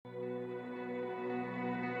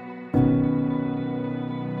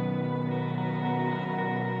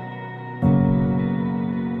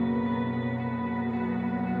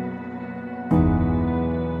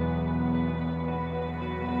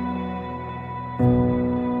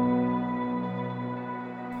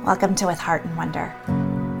Welcome to With Heart and Wonder.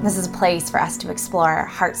 This is a place for us to explore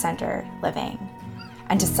heart-centered living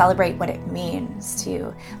and to celebrate what it means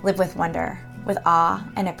to live with wonder, with awe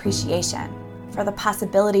and appreciation for the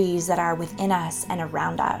possibilities that are within us and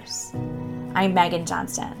around us. I'm Megan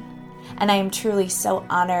Johnston, and I am truly so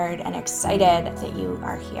honored and excited that you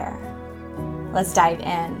are here. Let's dive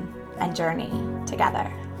in and journey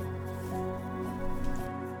together.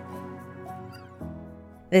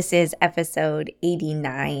 This is episode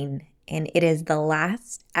 89, and it is the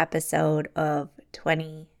last episode of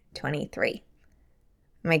 2023.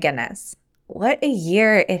 My goodness, what a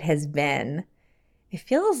year it has been. It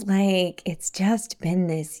feels like it's just been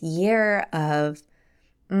this year of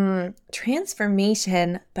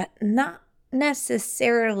transformation, but not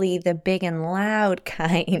necessarily the big and loud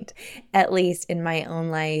kind, at least in my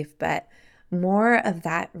own life, but more of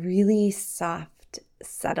that really soft,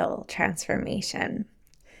 subtle transformation.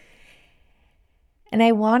 And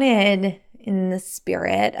I wanted, in the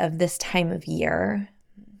spirit of this time of year,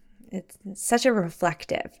 it's such a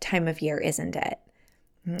reflective time of year, isn't it?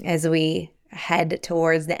 As we head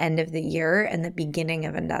towards the end of the year and the beginning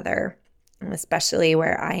of another, especially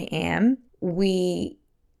where I am, we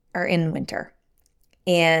are in winter.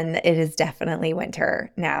 And it is definitely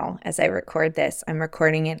winter now as I record this. I'm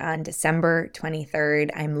recording it on December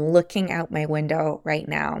 23rd. I'm looking out my window right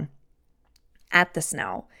now at the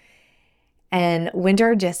snow. And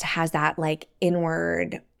winter just has that like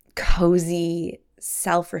inward, cozy,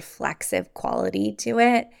 self-reflexive quality to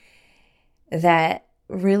it that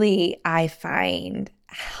really I find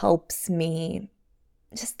helps me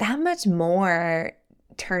just that much more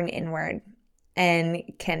turn inward and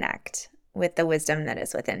connect with the wisdom that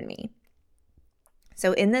is within me.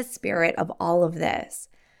 So in the spirit of all of this,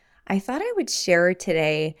 I thought I would share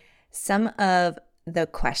today some of the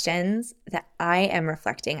questions that I am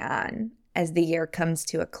reflecting on as the year comes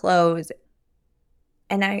to a close.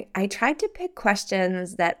 And I tried to pick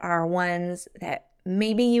questions that are ones that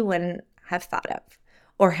maybe you wouldn't have thought of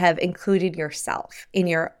or have included yourself in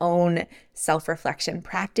your own self-reflection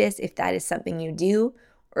practice, if that is something you do,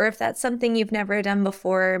 or if that's something you've never done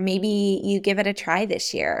before, maybe you give it a try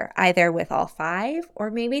this year, either with all 5, or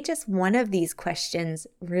maybe just one of these questions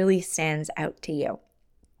really stands out to you.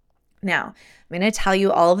 Now, I'm going to tell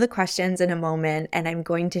you all of the questions in a moment, and I'm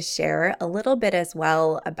going to share a little bit as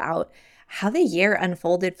well about how the year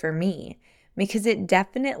unfolded for me, because it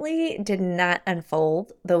definitely did not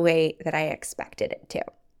unfold the way that I expected it to.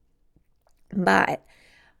 But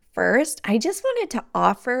first, I just wanted to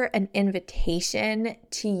offer an invitation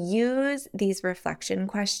to use these reflection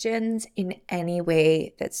questions in any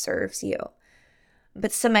way that serves you.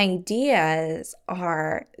 But some ideas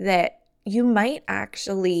are that you might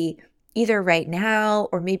actually, either right now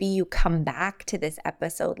or maybe you come back to this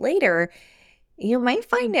episode later, you might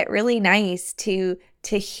find it really nice to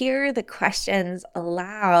hear the questions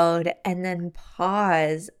aloud and then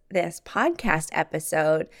pause this podcast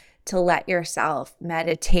episode to let yourself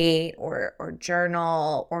meditate or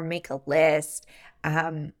journal or make a list,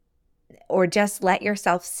 or just let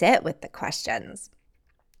yourself sit with the questions.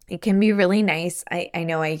 It can be really nice. I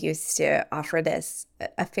know I used to offer this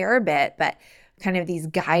a fair bit, but kind of these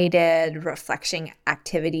guided reflection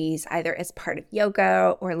activities, either as part of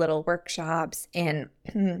yoga or little workshops. And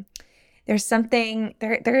there is something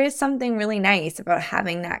really nice about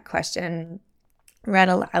having that question read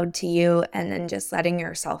aloud to you and then just letting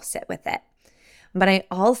yourself sit with it. But I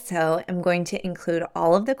also am going to include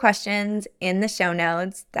all of the questions in the show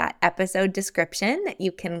notes, that episode description that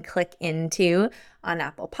you can click into on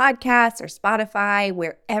Apple Podcasts or Spotify,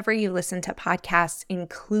 wherever you listen to podcasts,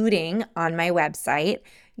 including on my website.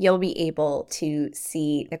 You'll be able to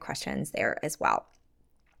see the questions there as well.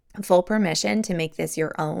 Full permission to make this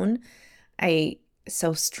your own. I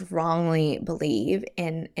so strongly believe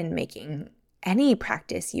in making any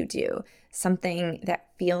practice you do something that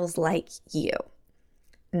feels like you.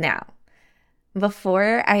 Now,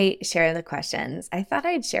 before I share the questions, I thought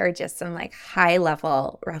I'd share just some like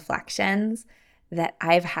high-level reflections that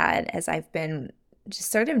I've had as I've been just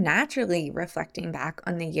sort of naturally reflecting back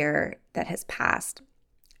on the year that has passed.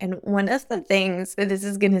 And one of the things, this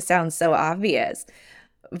is going to sound so obvious,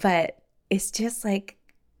 but it's just like,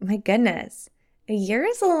 my goodness, a year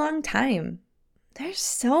is a long time. There's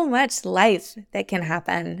so much life that can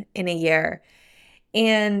happen in a year.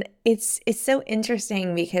 And it's so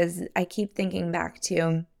interesting because I keep thinking back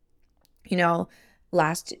to,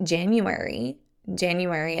 last January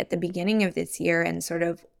at the beginning of this year, and sort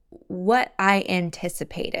of what I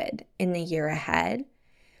anticipated in the year ahead.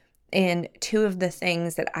 And 2 of the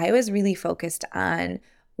things that I was really focused on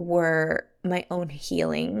were my own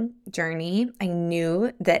healing journey. I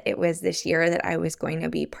knew that it was this year that I was going to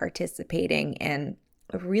be participating in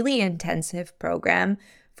a really intensive program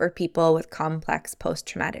for people with complex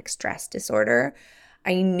post-traumatic stress disorder.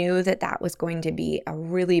 I knew that that was going to be a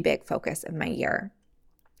really big focus of my year.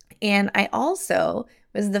 And I also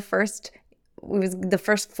was the first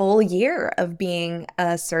full year of being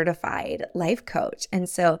a certified life coach. And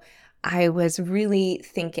so I was really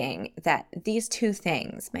thinking that these two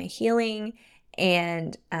things, my healing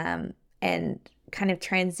and kind of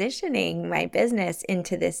transitioning my business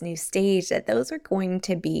into this new stage, that those are going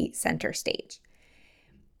to be center stage.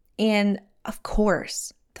 And of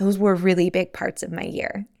course, those were really big parts of my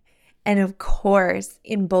year. And of course,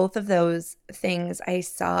 in both of those things, I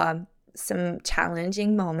saw some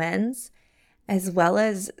challenging moments, as well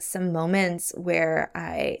as some moments where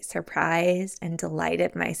I surprised and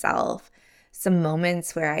delighted myself, some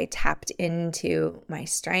moments where I tapped into my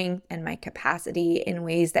strength and my capacity in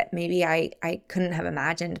ways that maybe I couldn't have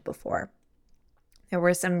imagined before. There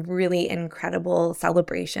were some really incredible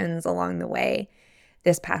celebrations along the way.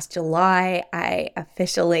 This past July, I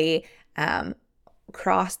officially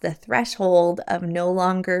crossed the threshold of no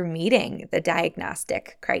longer meeting the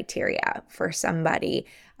diagnostic criteria for somebody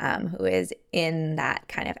who is in that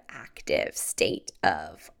kind of active state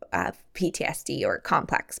of PTSD or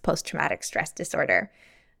complex post-traumatic stress disorder,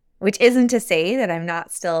 which isn't to say that I'm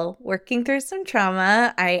not still working through some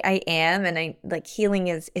trauma. I am, and I like healing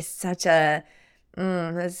is such a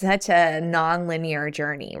non-linear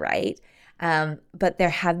journey, right? But there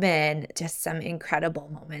have been just some incredible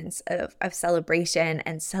moments of celebration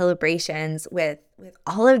and celebrations with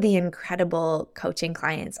all of the incredible coaching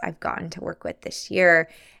clients I've gotten to work with this year,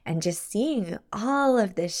 and just seeing all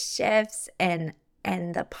of the shifts and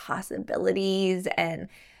the possibilities and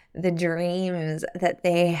the dreams that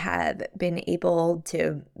they have been able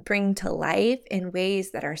to bring to life in ways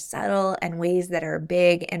that are subtle and ways that are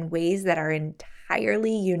big and ways that are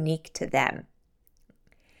entirely unique to them.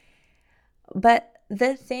 But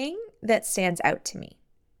the thing that stands out to me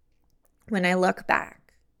when I look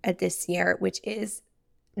back at this year, which is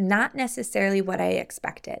not necessarily what I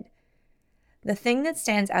expected, the thing that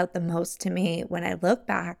stands out the most to me when I look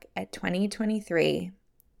back at 2023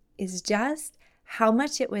 is just how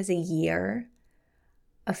much it was a year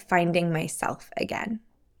of finding myself again.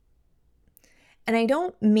 And I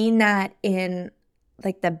don't mean that in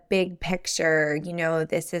like the big picture,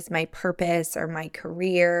 this is my purpose or my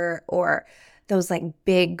career or those like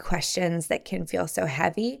big questions that can feel so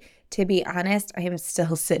heavy. To be honest, I am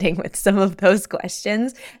still sitting with some of those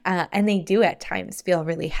questions, and they do at times feel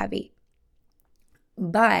really heavy.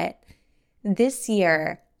 But this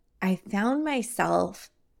year, I found myself,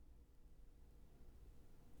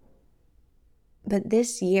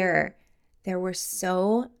 there were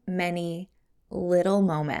so many little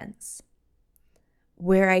moments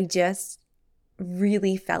where I just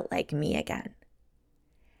really felt like me again.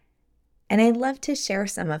 And I'd love to share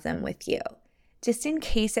some of them with you, just in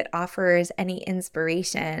case it offers any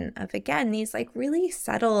inspiration of, again, these like really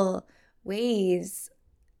subtle ways.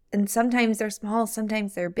 And sometimes they're small,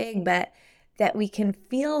 sometimes they're big, but that we can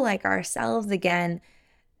feel like ourselves again,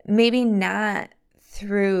 maybe not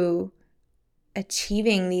through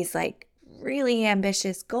achieving these like really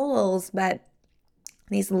ambitious goals, but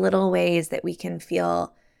these little ways that we can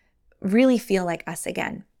really feel like us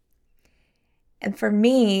again. And for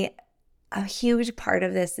me, a huge part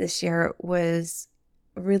of this year was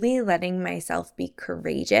really letting myself be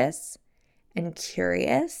courageous and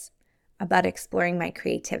curious about exploring my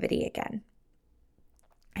creativity again.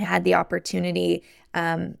 I had the opportunity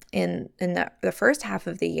in the first half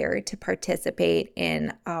of the year to participate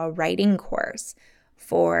in a writing course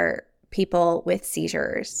for people with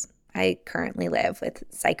seizures. I currently live with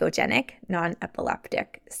psychogenic,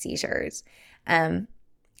 non-epileptic seizures. And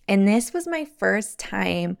this was my first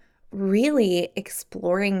time really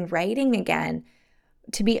exploring writing again.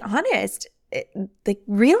 To be honest,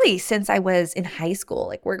 really since I was in high school,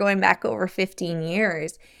 like we're going back over 15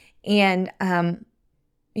 years. And,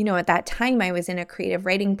 at that time I was in a creative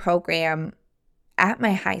writing program at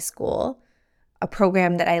my high school, a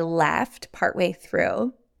program that I left partway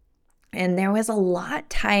through. And there was a lot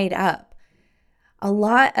tied up, a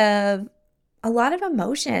lot of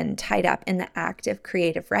emotion tied up in the act of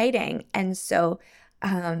creative writing. And so,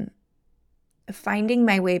 finding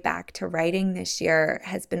my way back to writing this year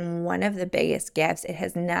has been one of the biggest gifts. It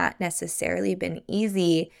has not necessarily been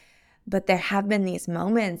easy, but there have been these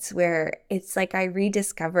moments where it's like I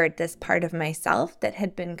rediscovered this part of myself that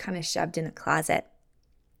had been kind of shoved in a closet.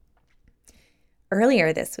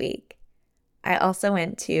 Earlier this week, I also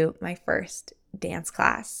went to my first dance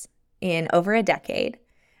class. in over a decade.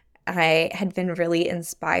 I had been really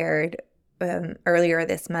inspired. Earlier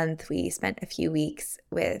this month, we spent a few weeks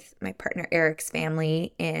with my partner Eric's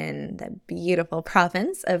family in the beautiful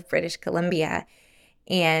province of British Columbia.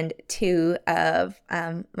 And two of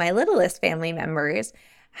my littlest family members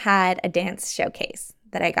had a dance showcase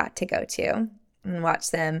that I got to go to and watch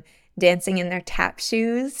them dancing in their tap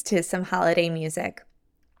shoes to some holiday music.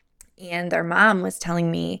 And their mom was telling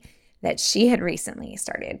me that she had recently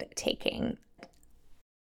started taking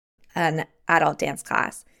an adult dance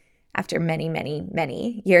class after many, many,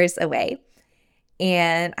 many years away.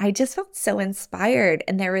 And I just felt so inspired.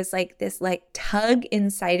 And there was like this tug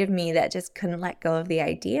inside of me that just couldn't let go of the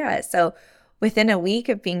idea. So within a week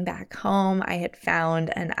of being back home, I had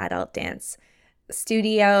found an adult dance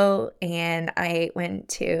studio and I went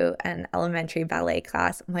to an elementary ballet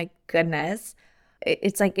class. My goodness.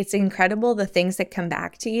 It's incredible the things that come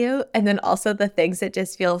back to you and then also the things that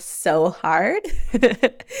just feel so hard.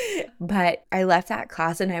 But I left that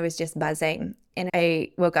class and I was just buzzing. And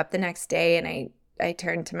I woke up the next day and I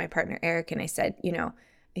turned to my partner, Eric, and I said,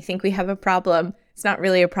 I think we have a problem. It's not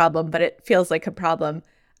really a problem, but it feels like a problem.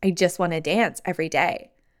 I just want to dance every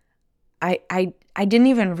day. I didn't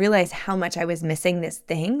even realize how much I was missing this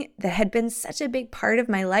thing that had been such a big part of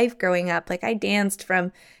my life growing up. Like I danced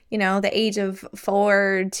from, the age of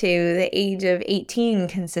 4 to the age of 18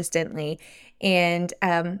 consistently. And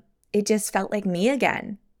it just felt like me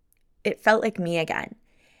again. It felt like me again.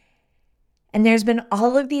 And there's been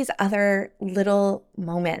all of these other little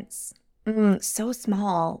moments, so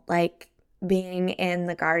small, like being in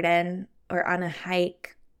the garden or on a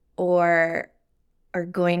hike or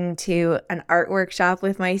going to an art workshop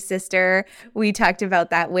with my sister. We talked about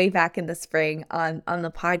that way back in the spring on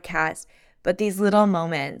the podcast. But these little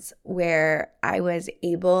moments where I was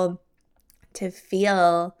able to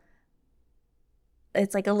feel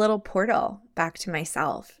it's like a little portal back to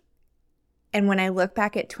myself. And when I look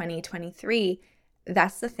back at 2023,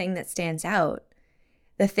 that's the thing that stands out.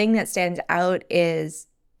 The thing that stands out is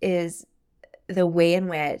the way in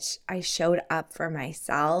which I showed up for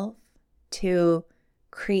myself to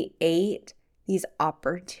create these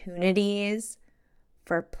opportunities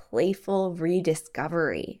for playful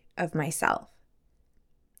rediscovery of myself.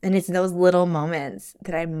 And it's those little moments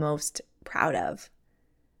that I'm most proud of.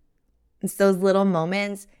 It's those little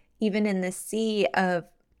moments, even in the sea of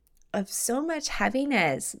so much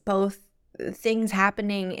heaviness, both things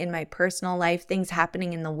happening in my personal life, things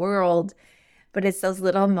happening in the world, but it's those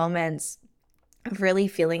little moments of really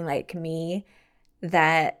feeling like me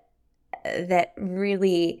that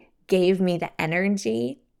really gave me the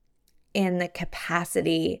energy and the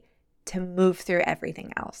capacity to move through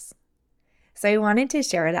everything else. So I wanted to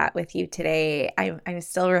share that with you today. I'm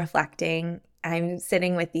still reflecting. I'm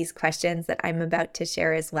sitting with these questions that I'm about to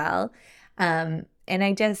share as well. And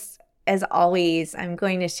I just, as always, I'm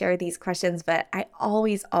going to share these questions, but I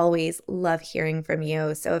always, always love hearing from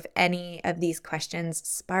you. So if any of these questions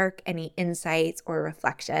spark any insights or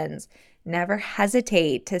reflections, never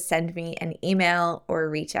hesitate to send me an email or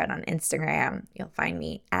reach out on Instagram. You'll find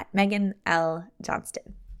me at Megan L.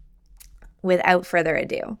 Johnston. Without further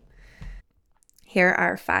ado, here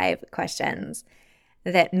are 5 questions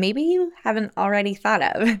that maybe you haven't already thought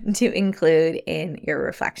of to include in your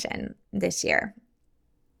reflection this year.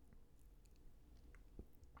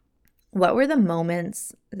 What were the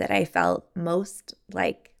moments that I felt most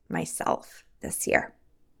like myself this year?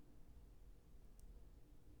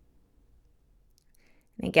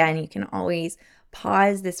 And again, you can always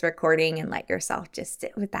pause this recording and let yourself just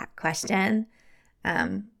sit with that question.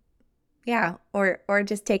 Or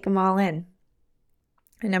just take them all in.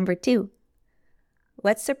 And number 2,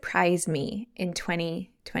 what surprised me in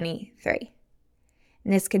 2023?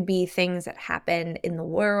 And this could be things that happened in the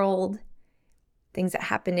world, things that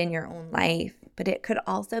happened in your own life, but it could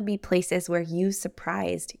also be places where you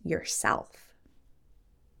surprised yourself.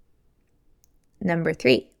 Number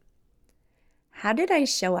 3, how did I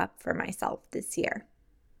show up for myself this year?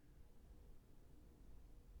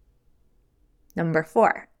 Number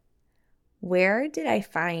 4, where did I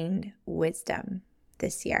find wisdom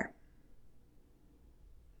this year?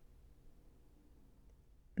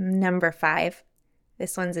 Number 5,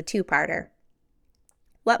 this one's a 2-parter.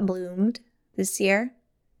 What bloomed this year?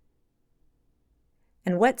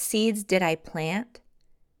 And what seeds did I plant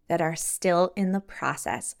that are still in the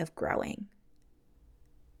process of growing?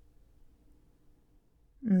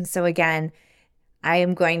 And so again, I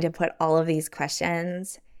am going to put all of these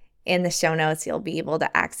questions in the show notes. You'll be able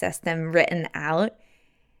to access them written out.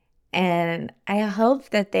 And I hope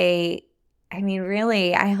that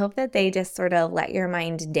I hope that they just sort of let your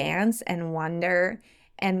mind dance and wander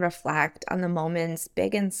and reflect on the moments,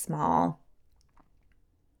 big and small,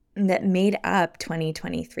 that made up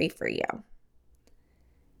 2023 for you.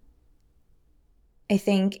 I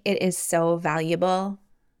think it is so valuable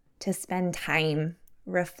to spend time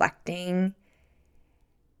reflecting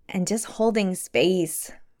and just holding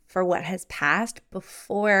space for what has passed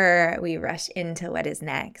before we rush into what is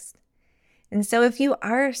next. And so if you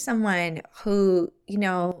are someone who,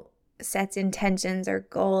 sets intentions or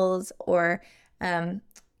goals, or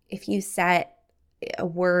if you set a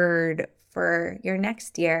word for your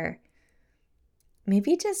next year,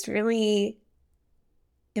 maybe just really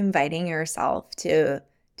inviting yourself to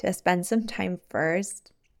spend some time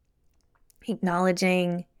first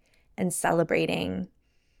acknowledging and celebrating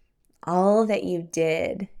all that you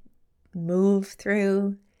did move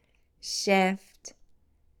through, shift,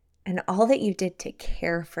 and all that you did to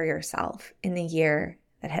care for yourself in the year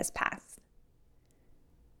that has passed.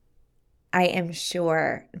 I am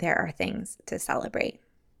sure there are things to celebrate.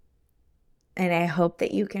 And I hope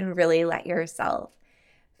that you can really let yourself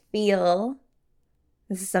feel.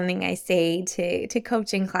 This is something I say to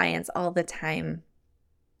coaching clients all the time.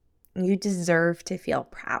 You deserve to feel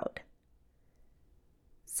proud.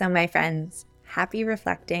 So my friends, happy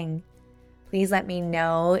reflecting. Please let me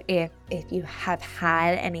know if you have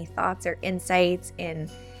had any thoughts or insights in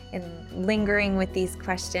lingering with these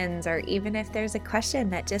questions, or even if there's a question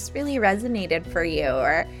that just really resonated for you,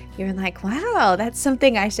 or you're like, wow, that's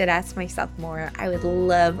something I should ask myself more. I would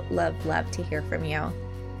love, love, love to hear from you.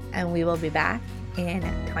 And we will be back in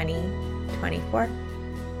 2024.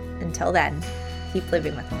 Until then, keep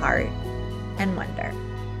living with heart and wonder.